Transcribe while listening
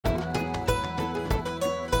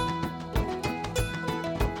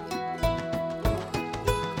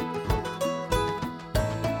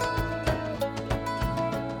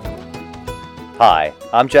Hi,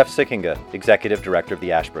 I'm Jeff Sikkenga, Executive Director of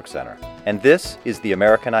the Ashbrook Center, and this is The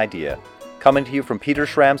American Idea, coming to you from Peter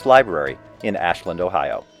Schramm's library in Ashland,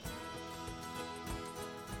 Ohio.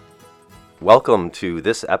 Welcome to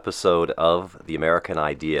this episode of The American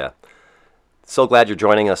Idea. So glad you're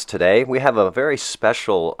joining us today. We have a very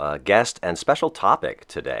special guest and special topic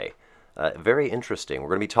today. Very interesting. We're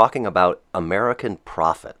going to be talking about American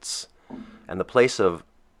prophets and the place of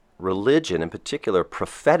religion, in particular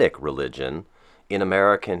prophetic religion, in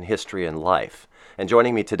American history and life. And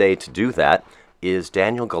joining me today to do that is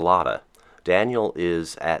Daniel Gullotta. Daniel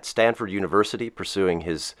is at Stanford University pursuing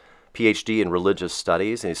his PhD in religious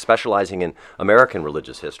studies, and he's specializing in American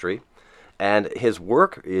religious history. And his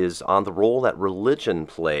work is on the role that religion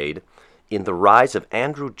played in the rise of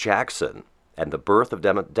Andrew Jackson and the birth of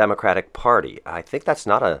Democratic Party. I think that's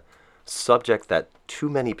not a subject that too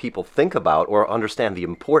many people think about or understand the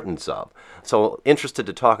importance of. So interested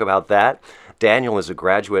to talk about that. Daniel is a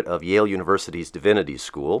graduate of Yale University's Divinity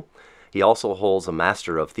School. He also holds a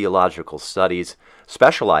Master of Theological Studies,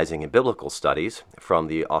 specializing in biblical studies from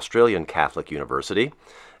the Australian Catholic University,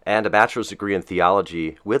 and a bachelor's degree in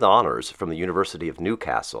theology with honors from the University of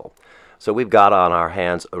Newcastle. So we've got on our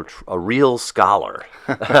hands a real scholar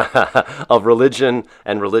of religion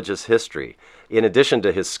and religious history. In addition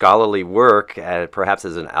to his scholarly work, and perhaps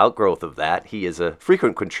as an outgrowth of that, he is a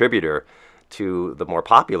frequent contributor to the more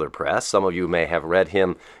popular press. Some of you may have read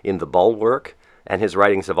him in The Bulwark, and his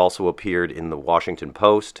writings have also appeared in The Washington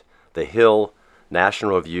Post, The Hill,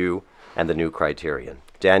 National Review, and The New Criterion.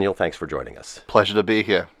 Daniel, thanks for joining us. Pleasure to be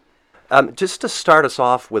here. Just to start us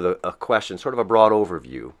off with a question, sort of a broad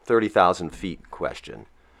overview, 30,000 feet question.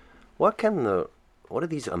 What do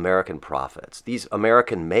these American prophets, these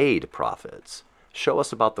American-made prophets, show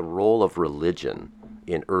us about the role of religion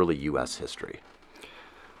in early U.S. history?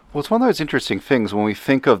 Well, it's one of those interesting things when we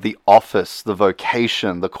think of the office, the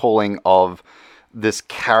vocation, the calling of this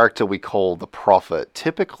character we call the prophet.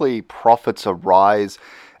 Typically, prophets arise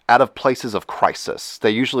out of places of crisis.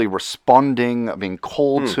 They're usually responding, being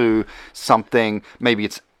called to something. Maybe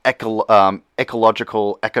it's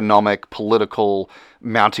ecological, economic, political,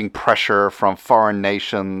 mounting pressure from foreign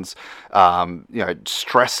nations,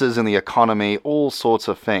 stresses in the economy, all sorts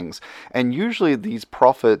of things. And usually these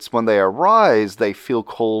prophets, when they arise, they feel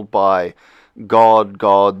called by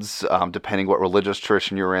gods, depending what religious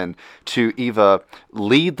tradition you're in, to either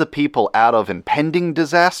lead the people out of impending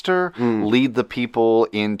disaster, lead the people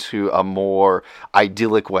into a more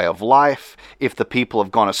idyllic way of life. If the people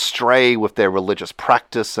have gone astray with their religious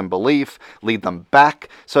practice and belief, lead them back.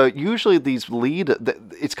 So usually these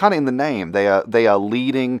it's kind of in the name. They are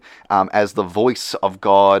leading as the voice of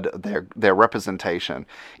God, their representation.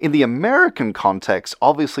 In the American context,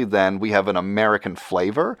 obviously then we have an American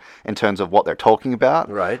flavor in terms of what they're talking about.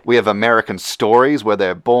 Right. We have American stories, where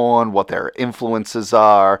they're born, what their influences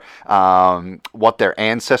are, what their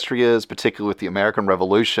ancestry is, particularly with the American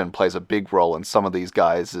Revolution, plays a big role in some of these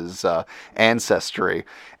guys' ancestry.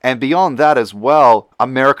 And beyond that as well,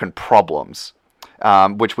 American problems,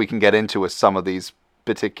 which we can get into with some of these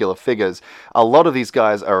particular figures. A lot of these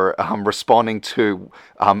guys are responding to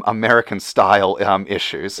American-style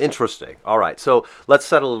issues. Interesting. All right. So let's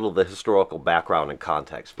set a little of the historical background and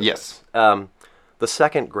context for Yes. this. The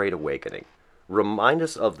Second Great Awakening. Remind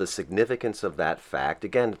us of the significance of that fact.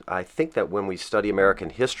 Again, I think that when we study American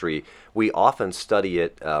history, we often study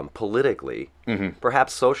it politically,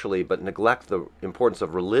 perhaps socially, but neglect the importance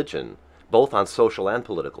of religion, both on social and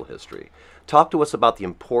political history. Talk to us about the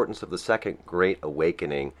importance of the Second Great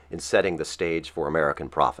Awakening in setting the stage for American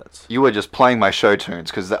prophets. You were just playing my show tunes,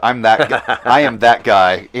 because I'm that guy. I am that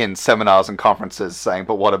guy in seminars and conferences saying,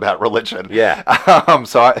 "But what about religion?" Yeah.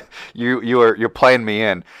 You're playing me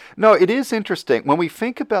in. No, it is interesting when we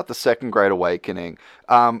think about the Second Great Awakening.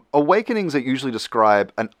 Awakenings that usually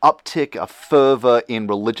describe an uptick, a fervor in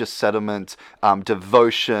religious sentiment,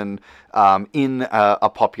 devotion in a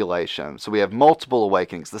population. So we have multiple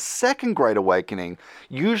awakenings. The Second Great Awakening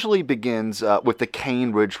usually begins with the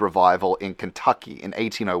Cane Ridge Revival in Kentucky in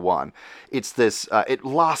 1801. It's this. It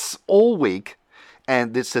lasts all week.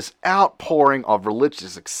 And it's this outpouring of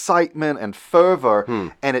religious excitement and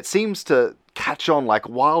fervor, and it seems to catch on like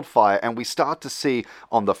wildfire, and we start to see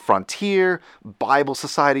on the frontier Bible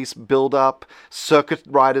societies build up, circuit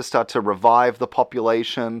riders start to revive the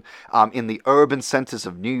population. In the urban centers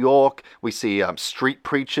of New York, we see street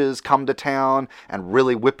preachers come to town and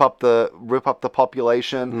really whip up the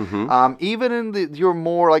population. Even in your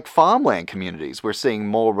more like farmland communities, we're seeing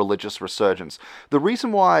more religious resurgence. The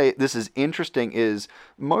reason why this is interesting is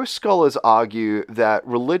most scholars argue that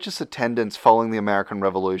religious attendance following the American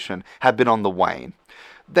Revolution had been on the wane.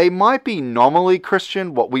 They might be nominally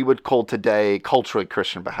Christian, what we would call today culturally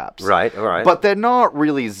Christian, perhaps. Right, all right. But they're not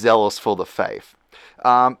really zealous for the faith.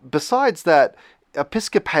 Besides that,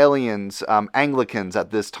 Episcopalians, Anglicans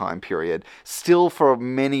at this time period, still for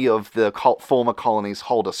many of the former colonies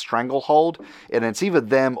hold a stranglehold, and it's either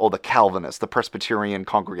them or the Calvinists, the Presbyterian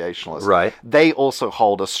Congregationalists. Right. They also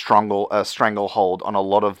hold a stranglehold on a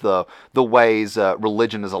lot of the ways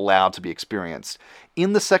religion is allowed to be experienced.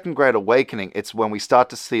 In the Second Great Awakening, it's when we start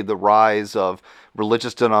to see the rise of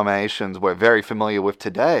religious denominations we're very familiar with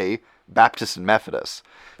today, Baptists and Methodists.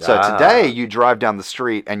 So today, you drive down the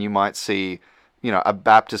street and you might see, a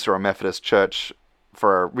Baptist or a Methodist church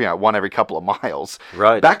for, one every couple of miles.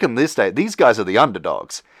 Right. Back in this day, these guys are the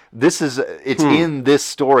underdogs. It's in this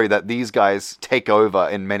story that these guys take over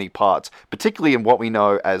in many parts, particularly in what we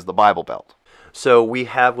know as the Bible Belt. So we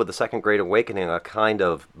have, with the Second Great Awakening, a kind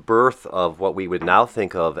of birth of what we would now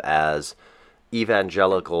think of as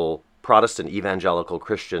Protestant evangelical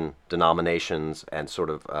Christian denominations and sort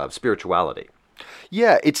of spirituality.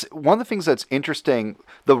 Yeah, it's one of the things that's interesting.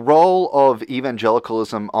 The role of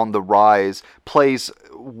evangelicalism on the rise plays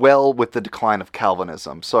well with the decline of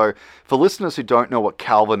Calvinism. So for listeners who don't know what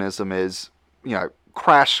Calvinism is,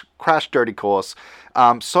 crash dirty course.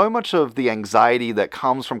 So much of the anxiety that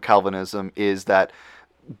comes from Calvinism is that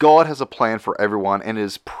God has a plan for everyone and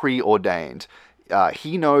is preordained.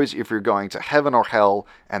 He knows if you're going to heaven or hell,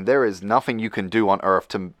 and there is nothing you can do on earth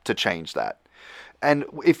to change that. And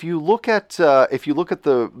if you look at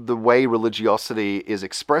the way religiosity is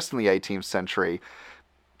expressed in the 18th century,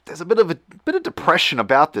 there's a bit of depression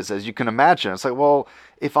about this, as you can imagine. It's like, well,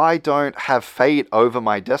 if I don't have fate over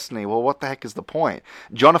my destiny, well, what the heck is the point?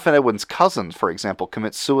 Jonathan Edwards' cousin, for example,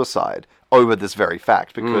 commits suicide over this very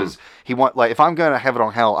fact because if I'm going to heaven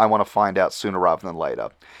or hell, I want to find out sooner rather than later.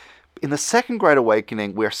 In the Second Great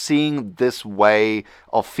Awakening, we're seeing this way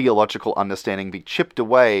of theological understanding be chipped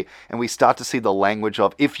away, and we start to see the language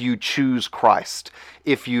of if you choose Christ,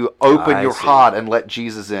 if you open your heart and let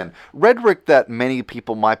Jesus in. Rhetoric that many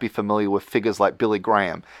people might be familiar with, figures like Billy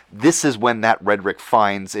Graham. This is when that rhetoric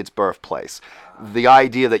finds its birthplace. The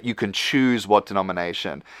idea that you can choose what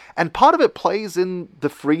denomination. And part of it plays in the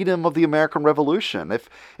freedom of the American Revolution.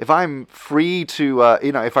 If I'm free to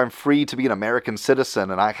if I'm free to be an American citizen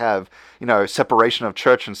and I have, separation of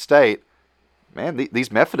church and state, man,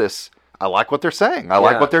 these Methodists, I like what they're saying. I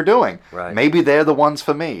like what they're doing. Right. Maybe they're the ones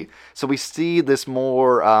for me. So we see this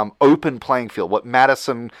more open playing field, what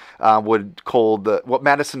Madison what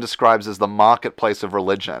Madison describes as the marketplace of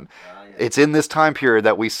religion. It's in this time period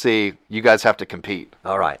that we see you guys have to compete.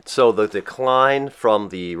 All right. So the decline from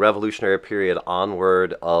the Revolutionary period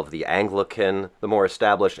onward of the Anglican, the more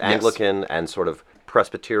established Anglican and sort of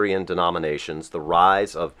Presbyterian denominations, the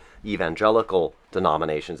rise of evangelical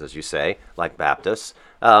denominations, as you say, like Baptists,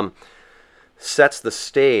 sets the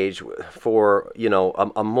stage for,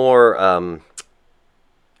 a more, and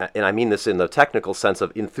I mean this in the technical sense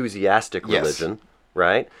of enthusiastic religion. Yes.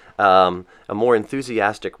 Right? A more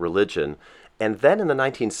enthusiastic religion. And then in the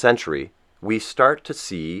 19th century, we start to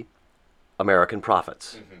see American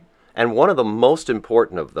prophets. Mm-hmm. And one of the most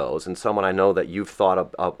important of those, and someone I know that you've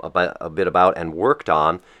thought a bit about and worked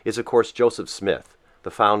on, is, of course, Joseph Smith,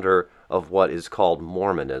 the founder of what is called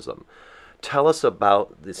Mormonism. Tell us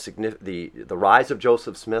about the rise of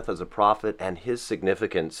Joseph Smith as a prophet and his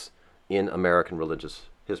significance in American religious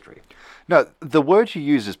history. No, the word you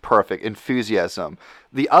use is perfect, enthusiasm.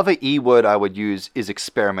 The other E word I would use is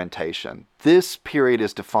experimentation. This period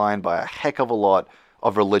is defined by a heck of a lot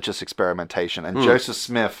of religious experimentation, and Joseph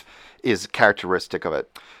Smith is characteristic of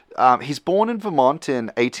it. He's born in Vermont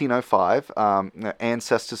in 1805,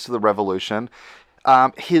 ancestors to the Revolution.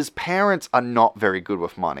 His parents are not very good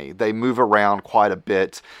with money. They move around quite a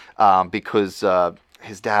bit because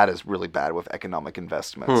his dad is really bad with economic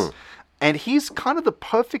investments. And he's kind of the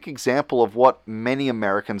perfect example of what many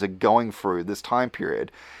Americans are going through this time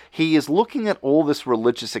period. He is looking at all this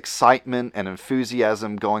religious excitement and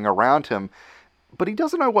enthusiasm going around him, but he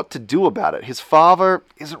doesn't know what to do about it. His father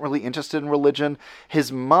isn't really interested in religion.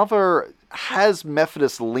 His mother has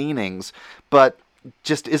Methodist leanings, but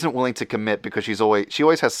just isn't willing to commit because she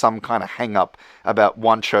always has some kind of hang-up about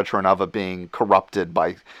one church or another being corrupted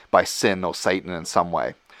by sin or Satan in some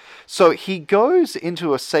way. So he goes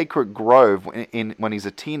into a sacred grove when he's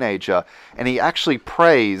a teenager, and he actually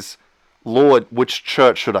prays, Lord, which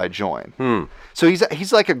church should I join? So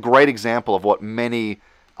he's like a great example of what many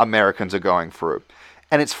Americans are going through.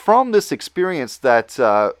 And it's from this experience that,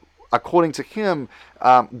 according to him,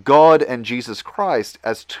 God and Jesus Christ,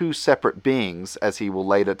 as two separate beings, as he will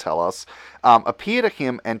later tell us, appear to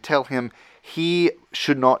him and tell him he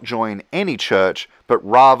should not join any church, but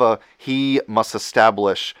rather he must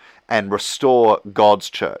establish and restore God's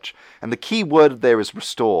church. And the key word there is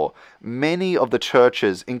restore. Many of the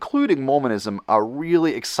churches, including Mormonism, are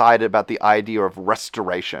really excited about the idea of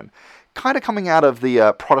restoration. Kind of coming out of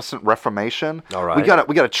the Protestant Reformation. All right. We got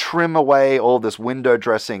to trim away all this window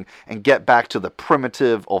dressing and get back to the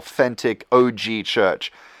primitive, authentic, OG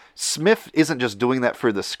church. Smith isn't just doing that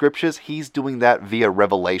through the scriptures, he's doing that via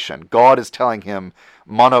revelation. God is telling him,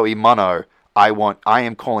 mano y mano, I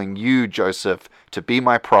am calling you, Joseph, to be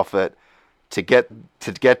my prophet, to get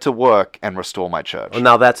to work and restore my church. Well,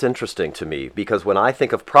 now that's interesting to me, because when I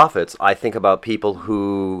think of prophets, I think about people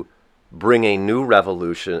who bring a new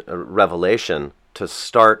revelation to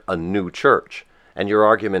start a new church. And your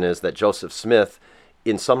argument is that Joseph Smith,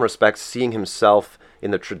 in some respects, seeing himself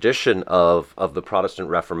in the tradition of the Protestant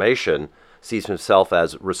Reformation, sees himself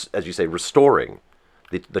as you say, restoring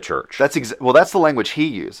the church. That's the language he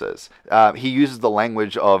uses. He uses the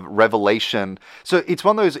language of revelation. So it's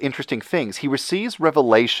one of those interesting things. He receives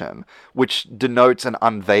revelation, which denotes an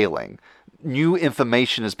unveiling. New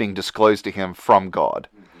information is being disclosed to him from God.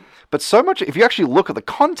 But so much, if you actually look at the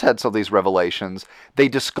contents of these revelations, they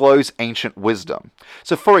disclose ancient wisdom.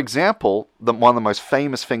 So for example, one of the most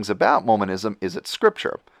famous things about Mormonism is its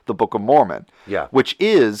scripture, the Book of Mormon, which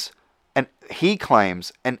is, and he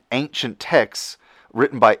claims, an ancient text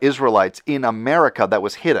written by Israelites in America that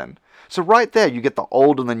was hidden. So right there, you get the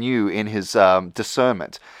old and the new in his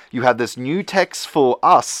discernment. You have this new text for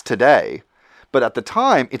us today, but at the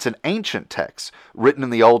time, it's an ancient text written in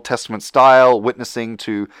the Old Testament style, witnessing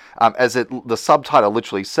to, the subtitle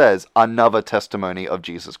literally says, another testimony of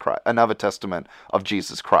Jesus Christ, another testament of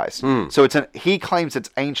Jesus Christ. So he claims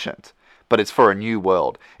it's ancient, but it's for a new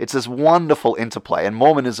world. It's this wonderful interplay, and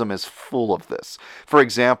Mormonism is full of this. For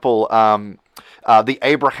example, the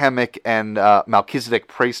Abrahamic and Melchizedek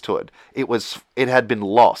priesthood, it had been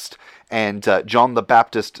lost. And John the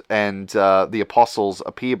Baptist and the apostles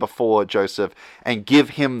appear before Joseph and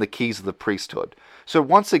give him the keys of the priesthood. So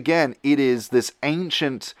once again, it is this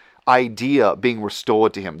ancient idea being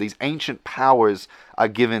restored to him. These ancient powers are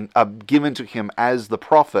given to him as the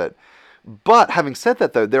prophet. But having said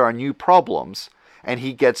that, though, there are new problems. And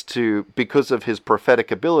he gets to, because of his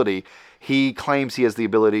prophetic ability, he claims he has the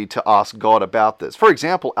ability to ask God about this. For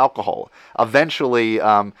example, alcohol. Eventually,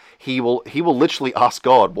 he will literally ask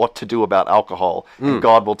God what to do about alcohol, and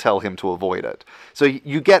God will tell him to avoid it. So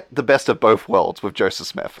you get the best of both worlds with Joseph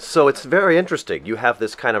Smith. So it's very interesting. You have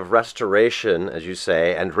this kind of restoration, as you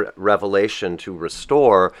say, and revelation to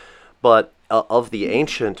restore, but of the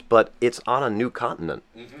ancient, but it's on a new continent,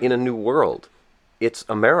 in a new world. It's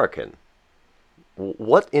American.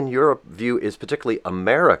 What, in your view, is particularly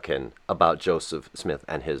American about Joseph Smith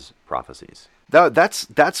and his prophecies?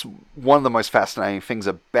 That's one of the most fascinating things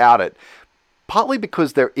about it, partly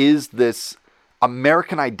because there is this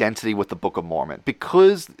American identity with the Book of Mormon,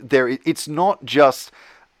 because it's not just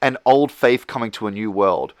an old faith coming to a new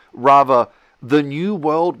world. Rather, the new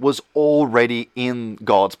world was already in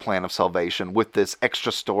God's plan of salvation with this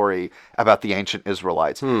extra story about the ancient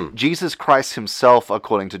Israelites. Jesus Christ himself,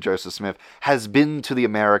 according to Joseph Smith, has been to the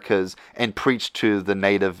Americas and preached to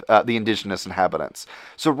the indigenous inhabitants.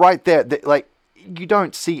 So right there, you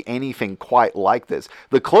don't see anything quite like this.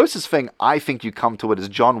 The closest thing I think you come to it is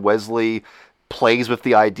John Wesley plays with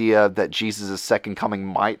the idea that Jesus' second coming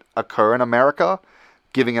might occur in America,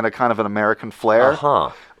 giving it a kind of an American flair.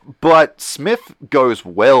 But Smith goes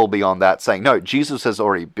well beyond that, saying, no, Jesus has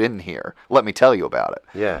already been here. Let me tell you about it.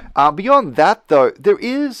 Yeah. Beyond that, though,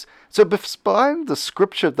 behind the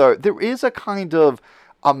scripture, though, there is a kind of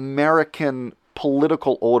American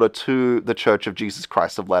political order to the Church of Jesus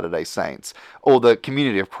Christ of Latter-day Saints, or the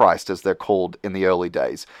Community of Christ, as they're called in the early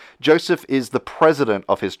days. Joseph is the president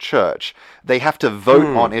of his church. They have to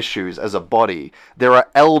vote on issues as a body. There are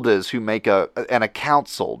elders who make a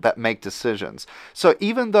council that make decisions. So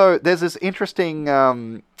even though there's an interesting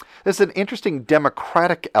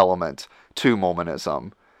democratic element to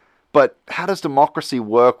Mormonism, but how does democracy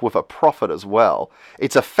work with a prophet as well?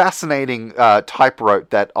 It's a fascinating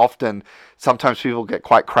tightrope that sometimes people get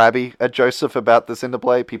quite crabby at Joseph about this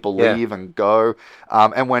interplay. People leave and go.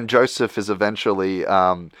 And when Joseph is eventually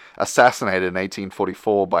assassinated in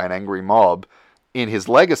 1844 by an angry mob, in his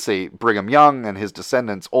legacy, Brigham Young and his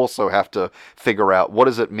descendants also have to figure out what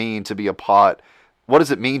does it mean to be a prophet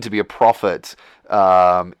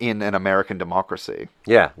in an American democracy.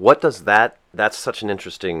 Yeah, what does that's such an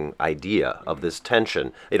interesting idea of this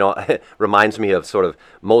tension. It reminds me of sort of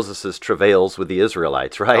Moses' travails with the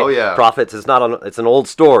Israelites, right? Oh, yeah. Prophets it's an old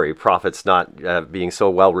story. Prophets not being so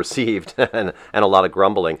well received and a lot of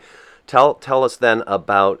grumbling. Tell us then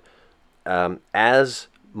about as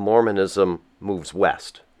Mormonism moves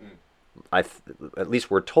west. At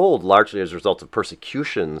least we're told largely as a result of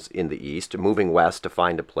persecutions in the East, moving west to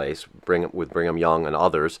find a place, with Brigham Young and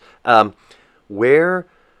others. Tell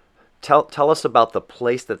us about the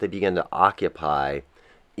place that they begin to occupy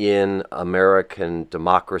in American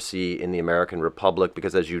democracy, in the American Republic,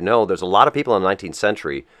 because as you know, there's a lot of people in the 19th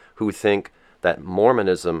century who think that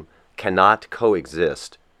Mormonism cannot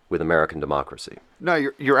coexist with American democracy. No,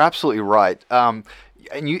 you're absolutely right.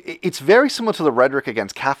 It's very similar to the rhetoric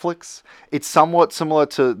against Catholics. It's somewhat similar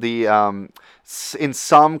to the, in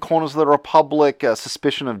some corners of the Republic,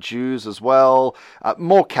 suspicion of Jews as well.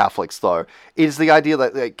 More Catholics, though, is the idea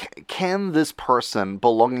that can this person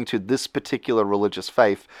belonging to this particular religious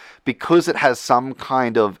faith, because it has some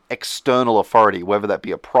kind of external authority, whether that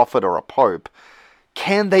be a prophet or a pope,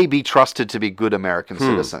 can they be trusted to be good American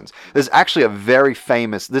citizens? There's actually a very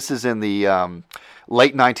famous, this is in the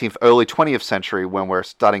late 19th, early 20th century when we're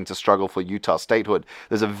starting to struggle for Utah statehood.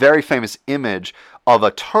 There's a very famous image of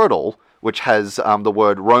a turtle, which has the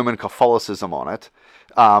word Roman Catholicism on it,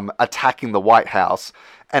 attacking the White House.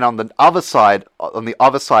 And on the other side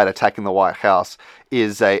attacking the White House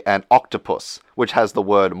is an octopus, which has the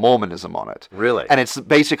word Mormonism on it. Really? And it's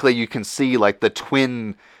basically, you can see like the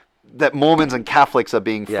twin, that Mormons and Catholics are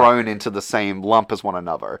being thrown into the same lump as one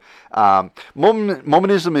another.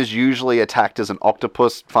 Mormonism is usually attacked as an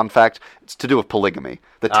octopus. Fun fact, it's to do with polygamy.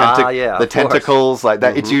 The tentacles, like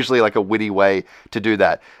that. It's usually like a witty way to do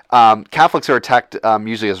that. Catholics are attacked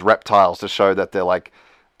usually as reptiles to show that they're like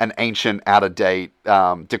an ancient, out-of-date,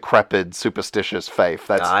 decrepit, superstitious faith.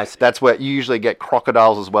 That's where you usually get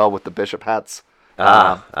crocodiles as well with the bishop hats.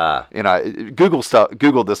 Google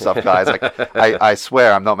this stuff, guys. I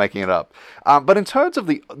swear I'm not making it up. But in terms of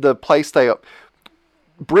the place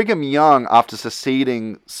Brigham Young, after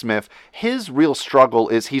succeeding Smith, his real struggle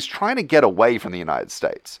is he's trying to get away from the United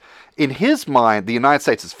States. In his mind, the United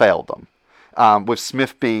States has failed them. With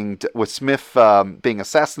Smith being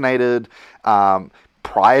assassinated.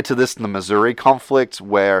 Prior to this, in the Missouri conflict,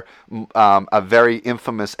 where a very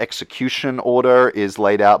infamous execution order is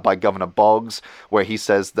laid out by Governor Boggs, where he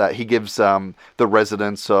says that he gives the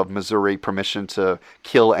residents of Missouri permission to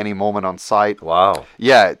kill any Mormon on sight. Wow.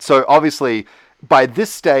 Yeah, so obviously, by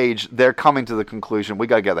this stage, they're coming to the conclusion, we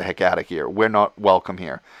got to get the heck out of here. We're not welcome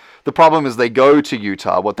here. The problem is they go to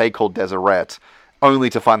Utah, what they call Deseret, only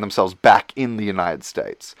to find themselves back in the United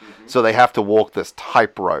States. So they have to walk this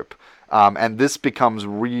tightrope. And this becomes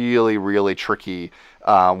really, really tricky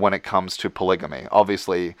when it comes to polygamy.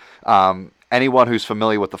 Obviously, anyone who's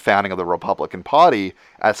familiar with the founding of the Republican Party,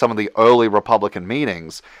 at some of the early Republican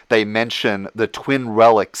meetings, they mention the twin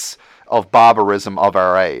relics of barbarism of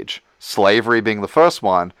our age. Slavery being the first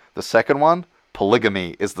one. The second one,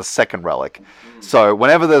 polygamy, is the second relic. So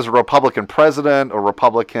whenever there's a Republican president or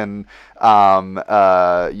Republican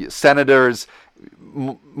senators,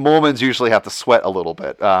 Mormons usually have to sweat a little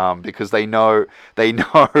bit because they know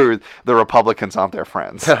the Republicans aren't their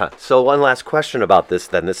friends. So one last question about this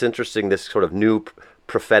then. This sort of new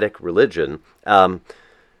prophetic religion.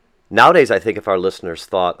 Nowadays, I think if our listeners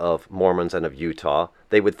thought of Mormons and of Utah,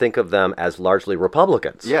 they would think of them as largely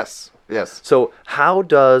Republicans. Yes. So how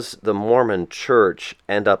does the Mormon Church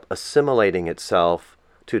end up assimilating itself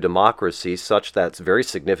to democracy such that very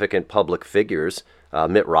significant public figures,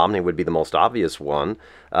 Mitt Romney would be the most obvious one,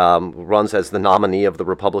 runs as the nominee of the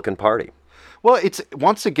Republican Party? Well, it's,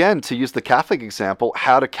 once again, to use the Catholic example,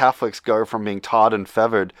 how do Catholics go from being tarred and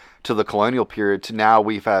feathered to the colonial period to now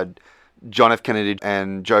we've had John F. Kennedy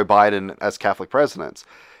and Joe Biden as Catholic presidents?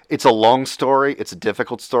 It's a long story. It's a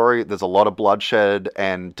difficult story. There's a lot of bloodshed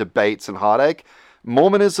and debates and heartache.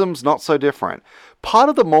 Mormonism's not so different. Part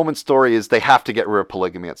of the Mormon story is they have to get rid of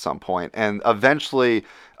polygamy at some point, and eventually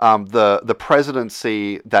the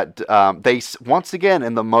presidency that they, once again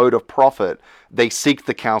in the mode of prophet, they seek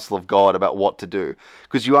the counsel of God about what to do.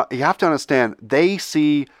 Because you have to understand, they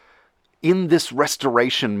see in this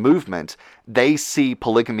restoration movement, they see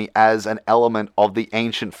polygamy as an element of the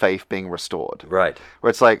ancient faith being restored. Right.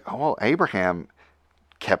 Where it's like, oh, well, Abraham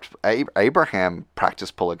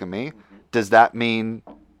practiced polygamy. Mm-hmm. Does that mean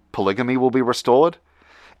polygamy will be restored?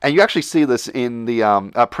 And you actually see this in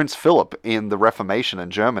the Prince Philip in the Reformation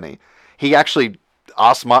in Germany. He actually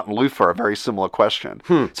asked Martin Luther a very similar question.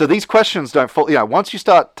 So these questions don't fall. Once you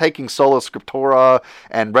start taking sola scriptura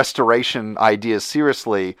and restoration ideas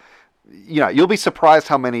seriously, you'll be surprised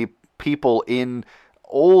how many people in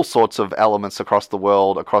all sorts of elements across the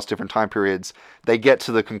world, across different time periods, they get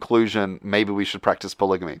to the conclusion, maybe we should practice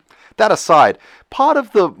polygamy. That aside, part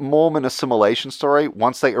of the Mormon assimilation story,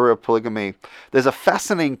 once they are of polygamy, there's a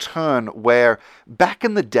fascinating turn where back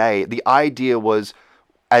in the day, the idea was,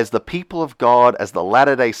 as the people of God, as the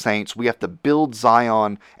Latter-day Saints, we have to build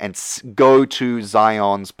Zion and go to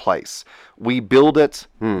Zion's place. We build it,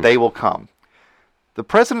 they will come. The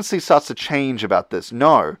presidency starts to change about this.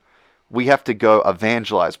 No, we have to go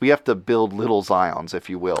evangelize. We have to build little Zions, if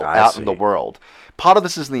you will, out in the world. Part of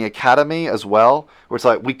this is in the academy as well, where it's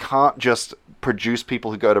like we can't just produce people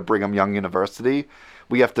who go to Brigham Young University.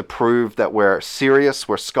 We have to prove that we're serious,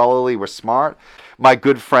 we're scholarly, we're smart. My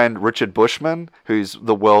good friend Richard Bushman, who's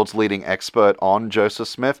the world's leading expert on Joseph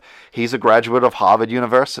Smith, he's a graduate of Harvard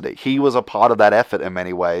University. He was a part of that effort in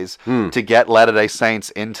many ways to get Latter-day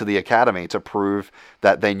Saints into the academy to prove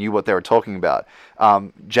that they knew what they were talking about.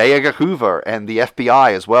 J. Edgar Hoover and the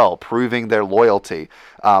FBI as well, proving their loyalty.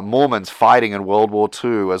 Mormons fighting in World War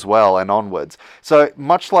II as well and onwards. So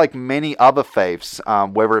much like many other faiths,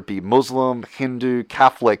 whether it be Muslim, Hindu,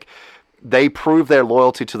 Catholic, they prove their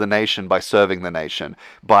loyalty to the nation by serving the nation,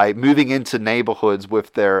 by moving into neighborhoods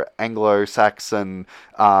with their Anglo-Saxon,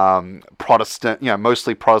 Protestant,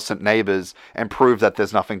 mostly Protestant neighbors, and prove that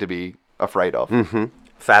there's nothing to be afraid of. Mm-hmm.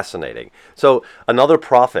 Fascinating. So another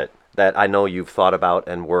prophet that I know you've thought about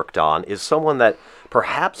and worked on is someone that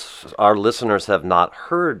perhaps our listeners have not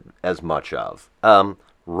heard as much of.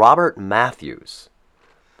 Robert Matthews,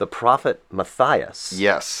 the prophet Matthias.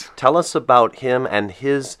 Yes. Tell us about him and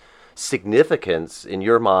his significance in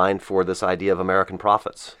your mind for this idea of American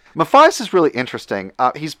prophets. Matthias is really interesting.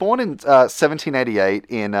 He's born in 1788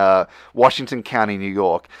 in Washington County, New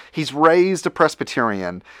York. He's raised a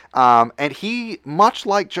Presbyterian, and he, much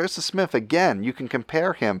like Joseph Smith, again, you can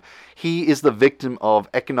compare him. He is the victim of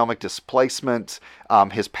economic displacement.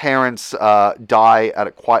 His parents die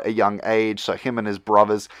at quite a young age, so him and his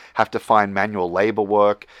brothers have to find manual labor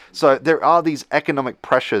work. So there are these economic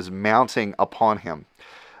pressures mounting upon him.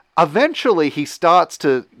 Eventually, he starts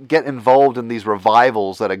to get involved in these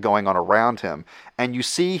revivals that are going on around him, and you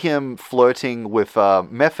see him flirting with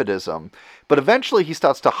Methodism, but eventually he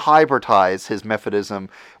starts to hybridize his Methodism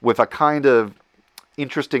with a kind of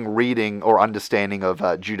interesting reading or understanding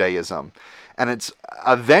of Judaism. And it's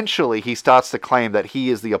eventually he starts to claim that he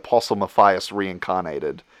is the Apostle Matthias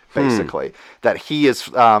reincarnated, basically. That he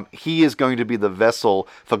is going to be the vessel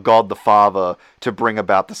for God the Father to bring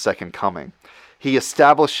about the second coming. He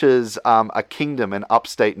establishes a kingdom in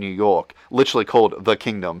upstate New York, literally called the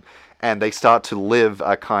Kingdom, and they start to live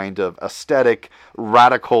a kind of aesthetic,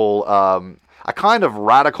 radical,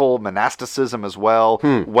 monasticism as well,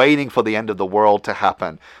 waiting for the end of the world to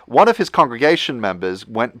happen. One of his congregation members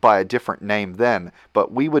went by a different name then,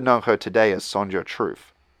 but we would know her today as Sojourner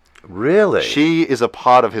Truth. Really? She is a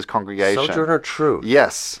part of his congregation. Sojourner Truth.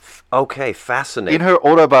 Yes. Okay, fascinating. In her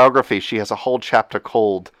autobiography, she has a whole chapter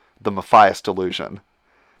called The Matthias Delusion.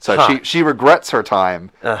 So she regrets her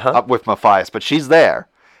time up with Matthias, but she's there.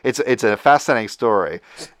 It's a fascinating story.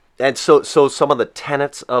 And so some of the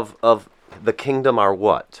tenets of the kingdom are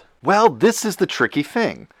what? Well, this is the tricky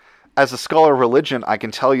thing. As a scholar of religion, I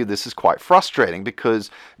can tell you this is quite frustrating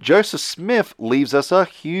because Joseph Smith leaves us a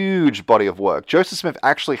huge body of work. Joseph Smith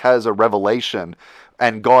actually has a revelation,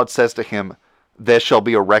 and God says to him, "There shall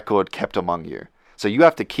be a record kept among you." So you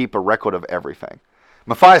have to keep a record of everything.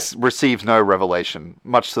 Matthias receives no revelation,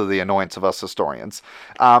 much to the annoyance of us historians.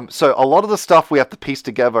 So a lot of the stuff we have to piece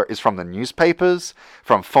together is from the newspapers,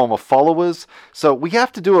 from former followers. So we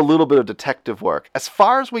have to do a little bit of detective work. As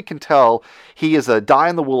far as we can tell, he is a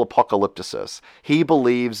die-in-the-wool apocalypticist. He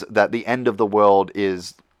believes that the end of the world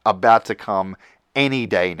is about to come any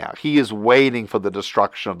day now. He is waiting for the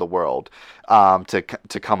destruction of the world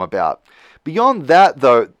to come about. Beyond that,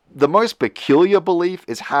 though, the most peculiar belief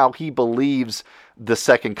is how he believes the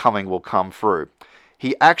second coming will come through.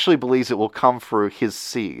 He actually believes it will come through his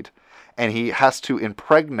seed, and he has to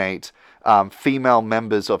impregnate female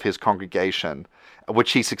members of his congregation,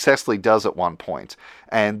 which he successfully does at one point.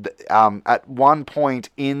 And at one point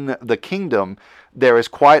in the kingdom, there is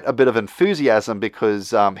quite a bit of enthusiasm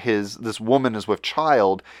because this woman is with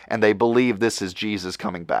child, and they believe this is Jesus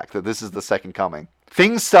coming back, that this is the second coming.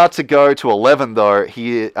 Things start to go to 11, though.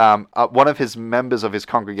 One of his members of his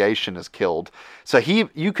congregation is killed. So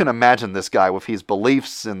you can imagine this guy with his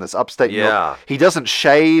beliefs in this upstate New York. He doesn't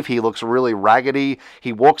shave. He looks really raggedy.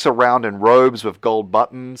 He walks around in robes with gold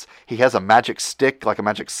buttons. He has a magic stick, like a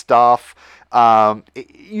magic staff.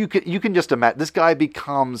 You can just imagine this guy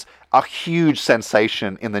becomes a huge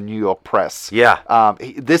sensation in the New York press. Yeah.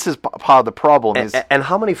 This is part of the problem. And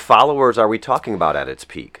how many followers are we talking about at its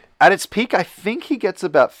peak? At its peak, I think he gets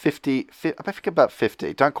about 50. I think about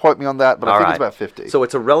 50. Don't quote me on that, but I think it's about 50. So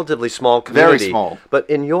it's a relatively small community. Very small. But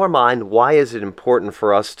in your mind, why is it important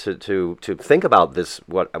for us to think about this,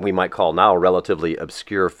 what we might call now a relatively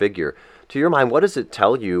obscure figure? To your mind, what does it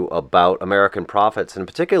tell you about American prophets? And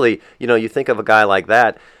particularly, you think of a guy like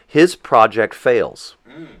that, his project fails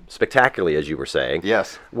spectacularly, as you were saying.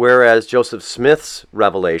 Yes. Whereas Joseph Smith's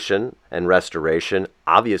revelation and restoration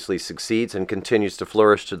obviously succeeds and continues to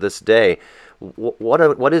flourish to this day.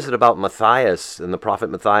 What is it about Matthias and the prophet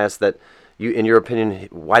Matthias that, in your opinion,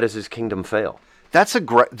 why does his kingdom fail?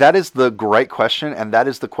 That is the great question, and that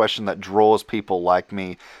is the question that draws people like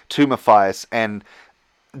me to Matthias. And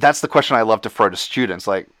that's the question I love to throw to students.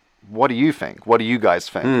 Like, what do you think? What do you guys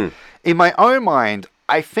think? In my own mind,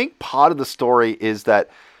 I think part of the story is that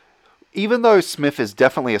even though Smith is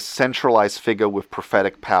definitely a centralized figure with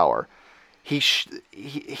prophetic power, he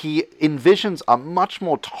envisions a much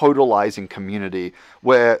more totalizing community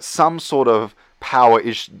where some sort of power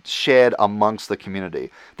is shared amongst the community.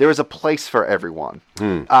 There is a place for everyone.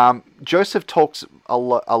 Joseph talks a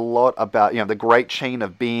lot about the great chain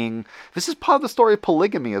of being. This is part of the story of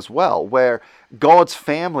polygamy as well, where God's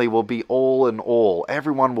family will be all in all.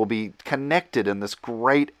 Everyone will be connected in this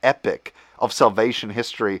great epic of salvation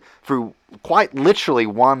history through quite literally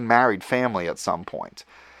one married family at some point.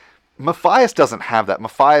 Matthias doesn't have that.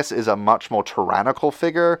 Matthias is a much more tyrannical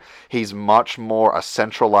figure. He's much more a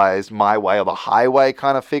centralized my way or the highway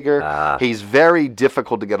kind of figure. He's very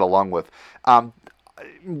difficult to get along with.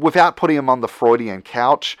 Without putting him on the Freudian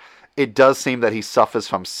couch, it does seem that he suffers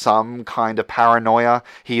from some kind of paranoia.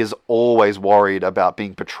 He is always worried about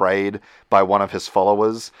being betrayed by one of his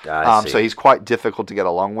followers. So he's quite difficult to get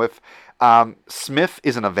along with. Smith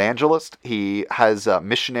is an evangelist. He has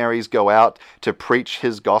missionaries go out to preach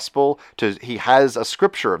his gospel. He has a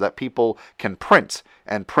scripture that people can print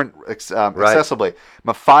accessibly.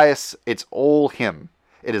 Matthias, it's all him.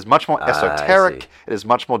 It is much more esoteric. It is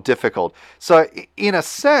much more difficult. So in a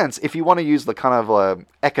sense, if you want to use the kind of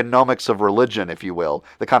economics of religion, if you will,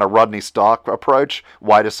 the kind of Rodney Stark approach,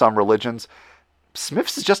 why do some religions?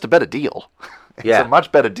 Smith's is just a better deal. It's a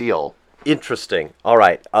much better deal. Interesting. All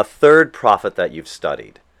right. A third prophet that you've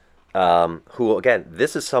studied, who, again,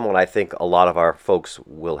 this is someone I think a lot of our folks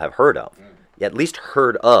will have heard of, at least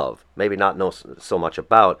heard of, maybe not know so much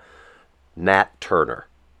about, Nat Turner.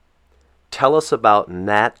 Tell us about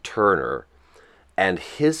Nat Turner and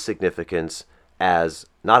his significance as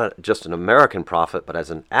not just an American prophet, but as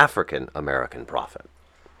an African-American prophet.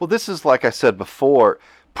 Well, this is, like I said before,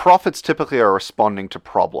 prophets typically are responding to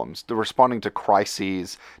problems. They're responding to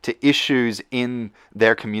crises, to issues in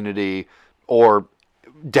their community, or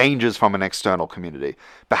dangers from an external community.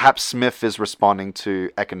 Perhaps Smith is responding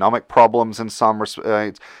to economic problems in some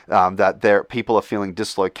respects, that people are feeling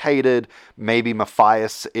dislocated. Maybe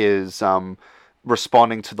Matthias is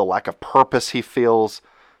responding to the lack of purpose he feels.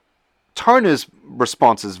 Turner's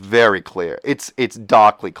response is very clear. It's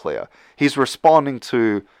darkly clear. He's responding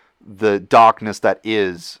to the darkness that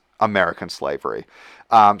is American slavery.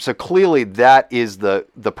 So clearly that is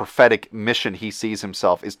the prophetic mission he sees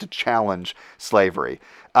himself, is to challenge slavery.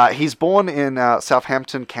 He's born in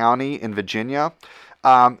Southampton County in Virginia.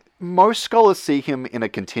 Most scholars see him in a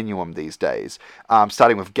continuum these days,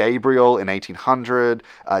 starting with Gabriel in 1800,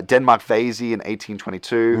 Denmark Vesey in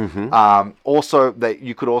 1822. Also, that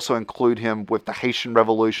you could also include him with the Haitian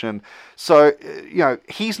Revolution. So,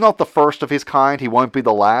 he's not the first of his kind. He won't be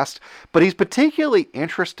the last. But he's particularly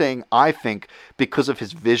interesting, I think, because of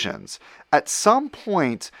his visions. At some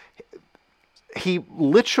point, he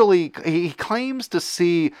claims to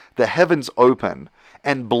see the heavens open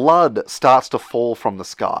and blood starts to fall from the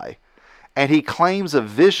sky. And he claims a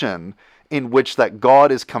vision in which that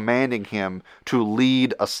God is commanding him to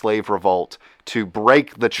lead a slave revolt, to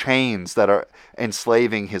break the chains that are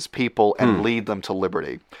enslaving his people and lead them to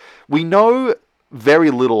liberty. We know very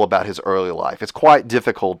little about his early life. It's quite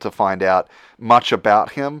difficult to find out much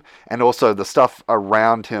about him, and also the stuff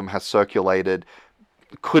around him has circulated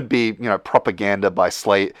could be, propaganda by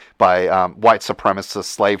white supremacist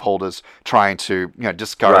slaveholders trying to,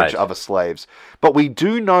 discourage other slaves. But we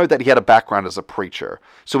do know that he had a background as a preacher.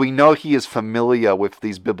 So we know he is familiar with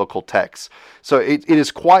these biblical texts. So it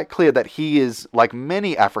is quite clear that he is, like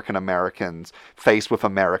many African Americans, faced with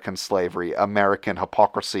American slavery, American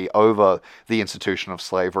hypocrisy over the institution of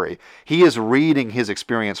slavery. He is reading his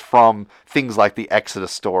experience from things like the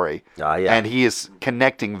Exodus story. And he is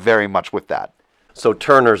connecting very much with that. So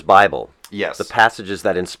Turner's Bible, Yes. the passages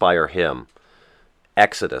that inspire him.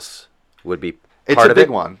 Exodus would be It's part a of big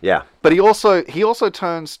it. one. Yeah. But he also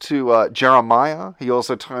turns to Jeremiah. He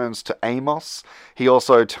also turns to Amos. He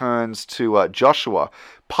also turns to Joshua,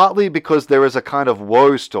 partly because there is a kind of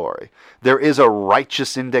woe story. There is a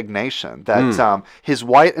righteous indignation that his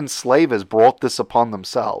white enslavers brought this upon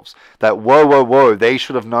themselves. That woe, woe, woe, they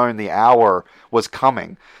should have known the hour was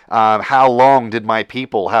coming. How long did my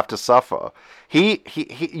people have to suffer?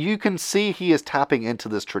 You can see he is tapping into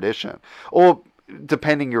this tradition. Or,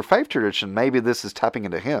 depending your faith tradition, maybe this is tapping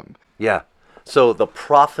into him. Yeah. So the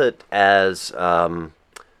prophet as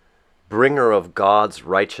bringer of God's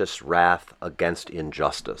righteous wrath against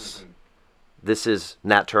injustice. This is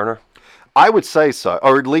Nat Turner? I would say so,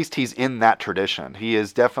 or at least he's in that tradition. He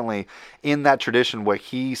is definitely in that tradition where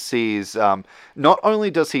he sees, not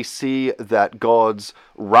only does he see that God's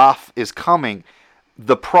wrath is coming,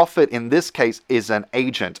 the prophet in this case is an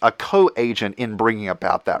agent, a co-agent in bringing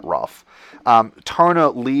about that wrath. Turner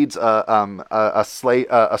leads a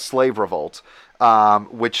slave revolt,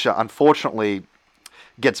 which unfortunately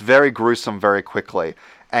gets very gruesome very quickly.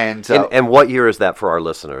 And what year is that for our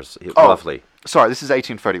listeners, roughly? Sorry, this is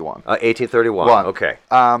 1831. 1831. Okay.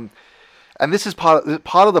 And this is part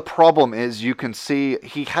of the problem is you can see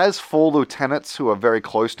he has 4 lieutenants who are very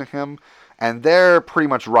close to him, and they're pretty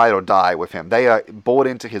much ride or die with him. They are bought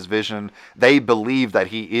into his vision. They believe that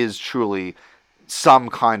he is truly some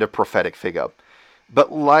kind of prophetic figure.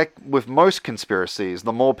 But like with most conspiracies,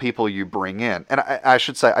 the more people you bring in, and I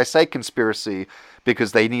should say, I say conspiracy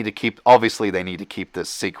because they need to keep this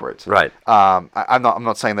secret. Right. I'm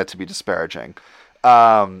not saying that to be disparaging.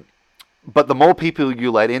 But the more people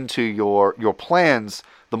you let into your plans,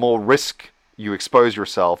 the more risk you expose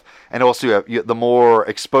yourself, and also the more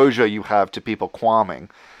exposure you have to people qualming.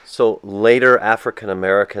 So later African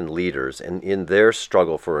American leaders, in their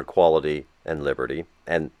struggle for equality and liberty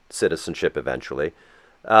and citizenship eventually,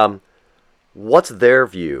 what's their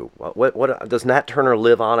view? What does Nat Turner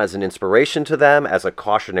live on as an inspiration to them, as a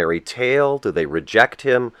cautionary tale? Do they reject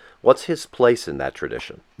him? What's his place in that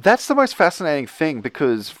tradition? That's the most fascinating thing,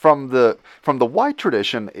 because from the white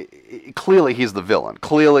tradition, clearly he's the villain.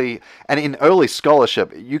 Clearly, and in early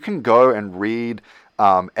scholarship, you can go and read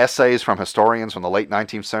essays from historians from the late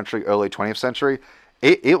 19th century, early 20th century.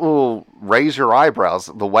 It will raise your eyebrows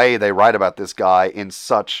the way they write about this guy in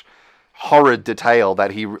such horrid detail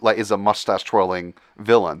that he is a mustache-twirling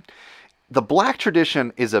villain. The black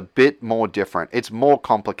tradition is a bit more different. It's more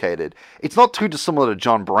complicated. It's not too dissimilar to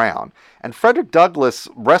John Brown. And Frederick Douglass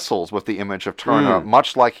wrestles with the image of Turner,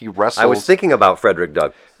 much like he wrestles... I was thinking about Frederick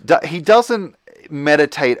Douglass. He doesn't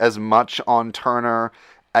meditate as much on Turner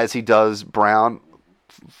as he does Brown,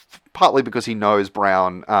 partly because he knows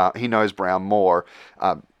Brown more,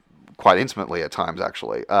 quite intimately at times,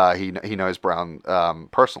 actually. He knows Brown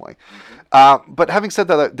personally. But having said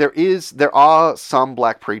that, there are some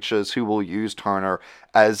black preachers who will use Turner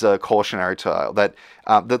as a cautionary tale, that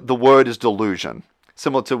the word is delusion,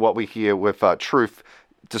 similar to what we hear with Truth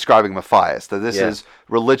describing Matthias, that this is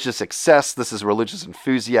religious excess, this is religious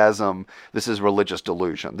enthusiasm, this is religious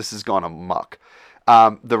delusion, this has gone amok.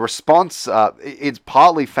 The response, it's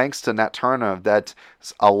partly thanks to Nat Turner that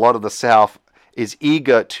a lot of the South is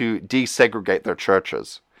eager to desegregate their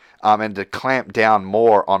churches and to clamp down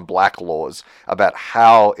more on black laws about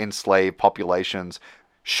how enslaved populations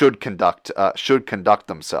should conduct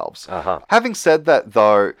themselves. Having said that,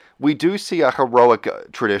 though, we do see a heroic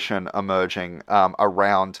tradition emerging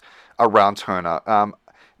around Turner.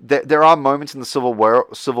 There are moments in the Civil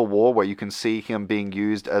War where you can see him being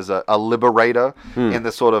used as a liberator in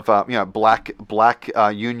the sort of black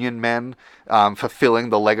Union men fulfilling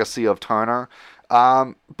the legacy of Turner.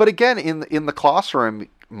 But again, in the classroom,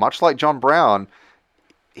 much like John Brown,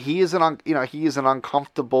 he is an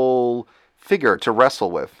uncomfortable figure to wrestle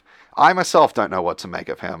with. I myself don't know what to make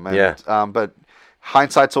of him. And, but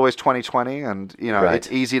hindsight's always 20/20, and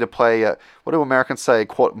it's easy to play. What do Americans say?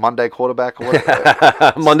 Monday quarterback or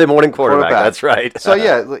what? Monday morning quarterback. That's right. So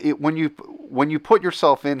when you put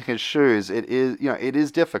yourself in his shoes, it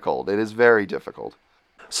is difficult. It is very difficult.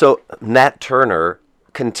 So Nat Turner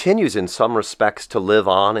continues in some respects to live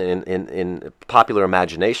on in popular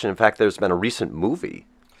imagination. In fact, there's been a recent movie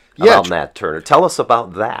about Nat Turner. Tell us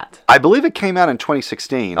about that. I believe it came out in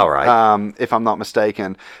 2016. All right. If I'm not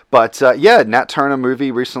mistaken. But Nat Turner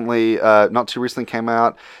movie recently, not too recently came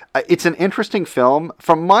out. It's an interesting film.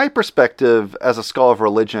 From my perspective as a scholar of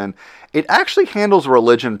religion, it actually handles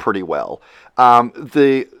religion pretty well.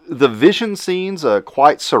 The vision scenes are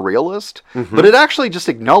quite surrealist, but it actually just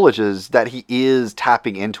acknowledges that he is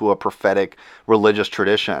tapping into a prophetic religious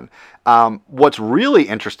tradition. What's really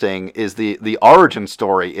interesting is the origin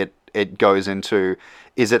story it goes into.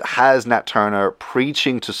 Is it has Nat Turner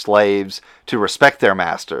preaching to slaves to respect their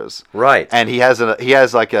masters, right? And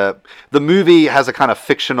the movie has a kind of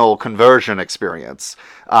fictional conversion experience.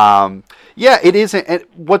 It isn't. And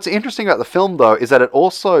what's interesting about the film, though, is that it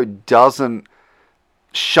also doesn't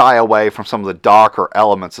shy away from some of the darker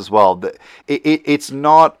elements as well. It's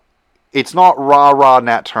not rah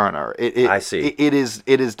Nat Turner. I see. It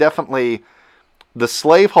is definitely. The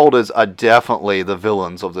slaveholders are definitely the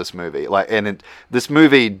villains of this movie. This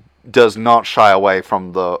movie does not shy away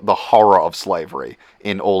from the horror of slavery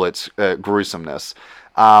in all its gruesomeness.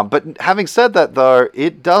 But having said that, though,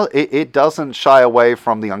 it doesn't shy away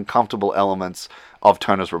from the uncomfortable elements of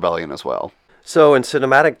Turner's Rebellion as well. So, in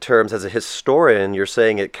cinematic terms, as a historian, you're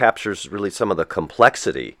saying it captures really some of the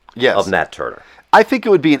complexity of Nat Turner. I think it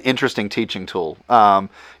would be an interesting teaching tool.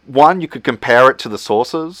 One, you could compare it to the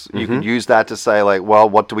sources. You could use that to say,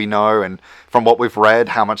 what do we know? And from what we've read,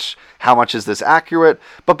 how much is this accurate?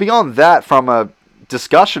 But beyond that, from a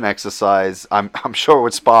discussion exercise, I'm sure it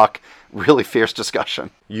would spark really fierce discussion.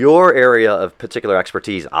 Your area of particular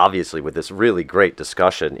expertise, obviously, with this really great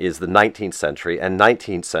discussion, is the 19th century and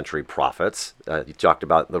 19th century prophets. You talked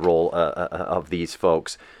about the role of these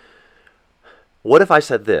folks. What if I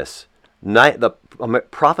said this? The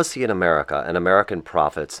prophecy in America and American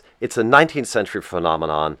prophets, it's a 19th century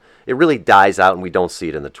phenomenon. It really dies out and we don't see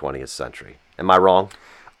it in the 20th century. Am I wrong?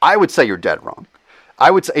 I would say you're dead wrong.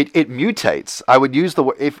 I would say it mutates. I would use the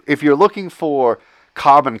word, if you're looking for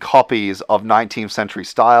carbon copies of 19th century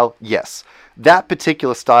style, yes, that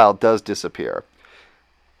particular style does disappear.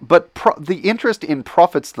 But the interest in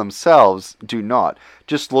prophets themselves do not.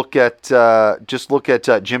 Just look at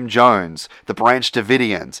Jim Jones, the Branch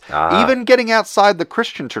Davidians, even getting outside the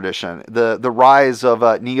Christian tradition, the rise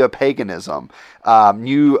of neo-paganism,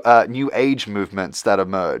 new age movements that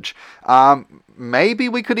emerge. Maybe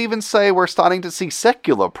we could even say we're starting to see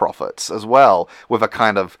secular prophets as well, with a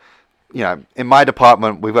kind of, in my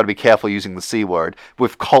department, we've got to be careful using the C word,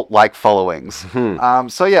 with cult-like followings.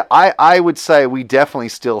 I would say we definitely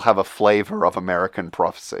still have a flavor of American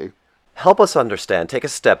prophecy. Help us understand, take a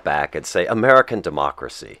step back and say American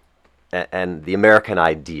democracy and the American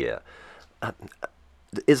idea.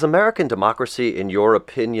 Is American democracy, in your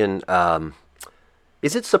opinion,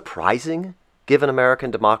 is it surprising, given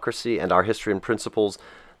American democracy and our history and principles,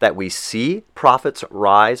 that we see prophets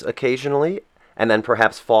rise occasionally and then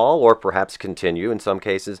perhaps fall or perhaps continue in some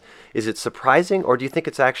cases? Is it surprising, or do you think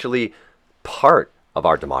it's actually part of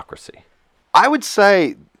our democracy? I would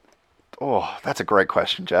say, that's a great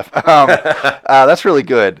question, Jeff. That's really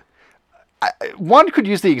good. One could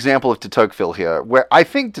use the example of de Tocqueville here, where I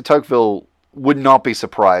think de Tocqueville would not be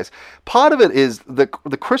surprised. Part of it is the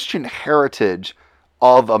Christian heritage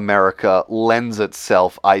of America lends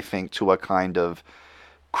itself, I think, to a kind of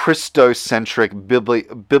Christocentric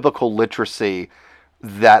biblical literacy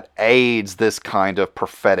that aids this kind of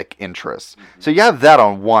prophetic interest. So you have that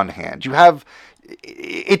on one hand.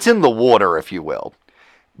 It's in the water, if you will.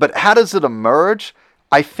 But how does it emerge?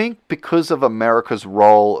 I think because of America's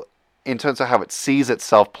role in terms of how it sees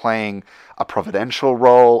itself playing a providential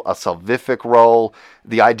role, a salvific role,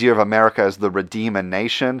 the idea of America as the Redeemer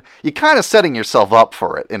nation, you're kind of setting yourself up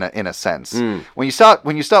for it in a sense. When you start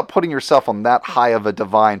putting yourself on that high of a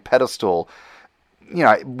divine pedestal,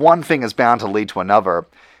 one thing is bound to lead to another.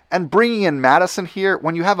 And bringing in Madison here,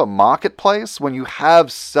 when you have a marketplace, when you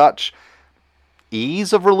have such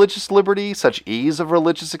ease of religious liberty, such ease of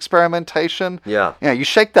religious experimentation, you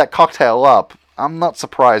shake that cocktail up, I'm not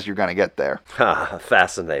surprised you're going to get there.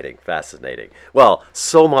 Fascinating. Well,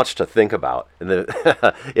 so much to think about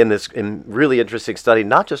in this really interesting study,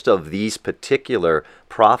 not just of these particular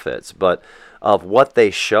prophets, but of what they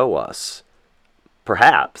show us,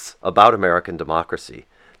 perhaps, about American democracy.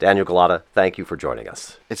 Daniel Gullotta, thank you for joining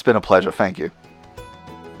us. It's been a pleasure. Thank you.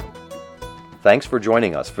 Thanks for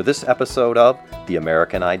joining us for this episode of The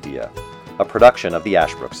American Idea, a production of the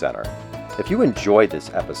Ashbrook Center. If you enjoyed this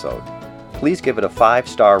episode, please give it a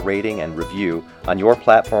 5-star rating and review on your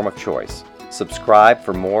platform of choice. Subscribe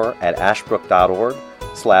for more at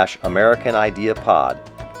ashbrook.org/American Idea Pod,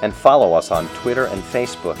 and follow us on Twitter and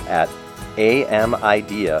Facebook at AM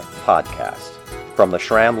Idea Podcast. From the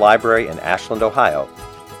Schramm Library in Ashland, Ohio,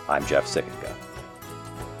 I'm Jeff Sikkenga.